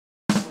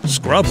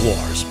Scrub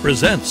Wars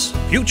presents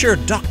Future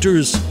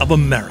Doctors of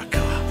America.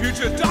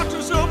 Future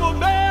Doctors of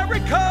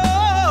America!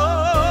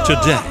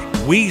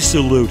 Today, we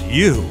salute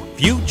you,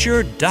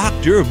 Future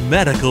Doctor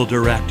Medical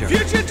Director.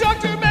 Future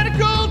Doctor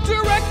Medical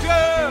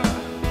Director!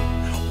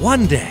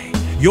 One day,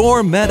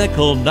 your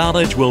medical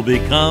knowledge will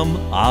become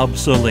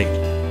obsolete.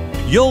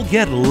 You'll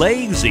get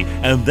lazy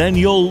and then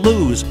you'll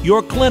lose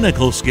your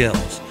clinical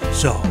skills.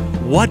 So,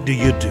 what do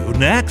you do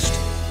next?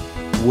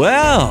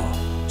 Well,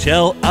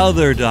 tell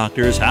other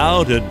doctors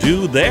how to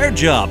do their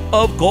job,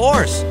 of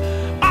course.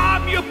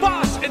 I'm your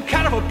boss and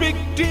kind of a big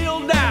deal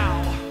now.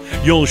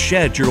 You'll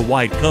shed your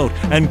white coat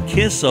and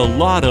kiss a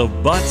lot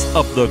of butts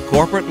up the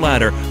corporate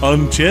ladder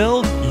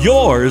until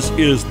yours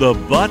is the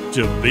butt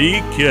to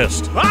be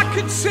kissed. I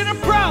consider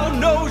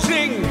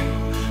brown-nosing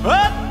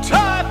a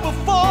type of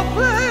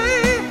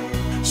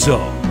foreplay. So,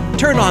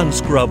 turn on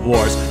Scrub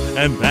Wars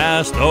and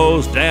pass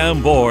those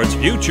damn boards,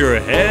 future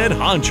head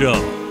honcho.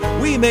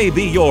 We may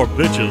be your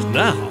bitches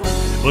now,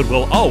 but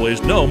we'll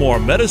always know more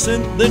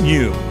medicine than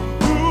you.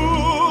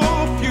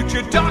 Ooh,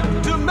 Future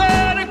Doctor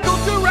Medical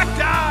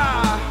Director!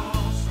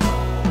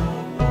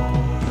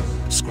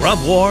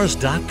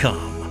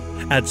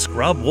 ScrubWars.com at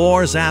Scrub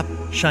Wars app,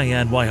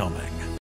 Cheyenne, Wyoming.